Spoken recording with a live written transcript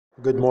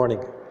Good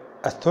morning.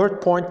 A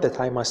third point that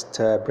I must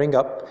bring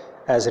up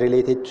as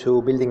related to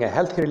building a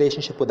healthy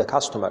relationship with the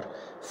customer.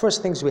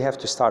 First things we have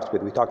to start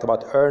with. We talked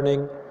about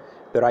earning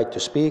the right to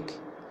speak,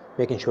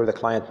 making sure the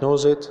client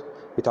knows it.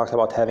 We talked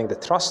about having the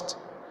trust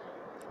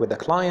with the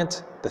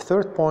client. The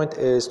third point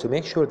is to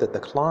make sure that the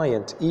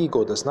client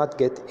ego does not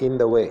get in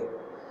the way.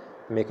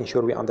 Making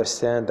sure we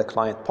understand the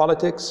client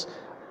politics,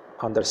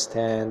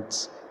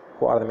 understand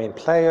who are the main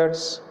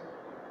players,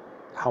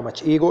 how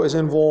much ego is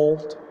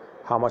involved,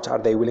 how much are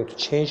they willing to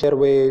change their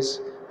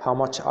ways, how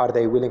much are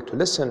they willing to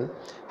listen,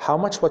 how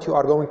much what you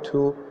are going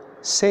to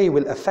say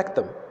will affect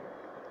them,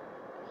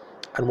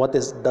 and what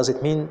does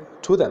it mean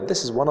to them.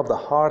 This is one of the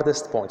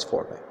hardest points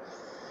for me.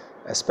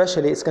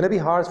 Especially, it's going to be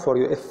hard for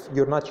you if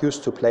you're not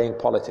used to playing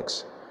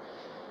politics,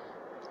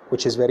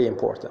 which is very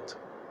important.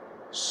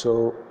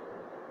 So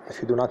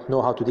if you do not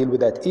know how to deal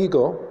with that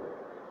ego,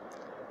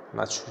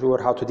 not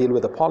sure how to deal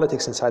with the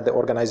politics inside the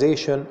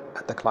organization,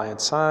 at the client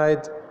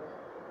side,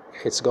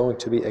 it's going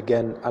to be,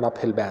 again, an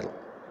uphill battle.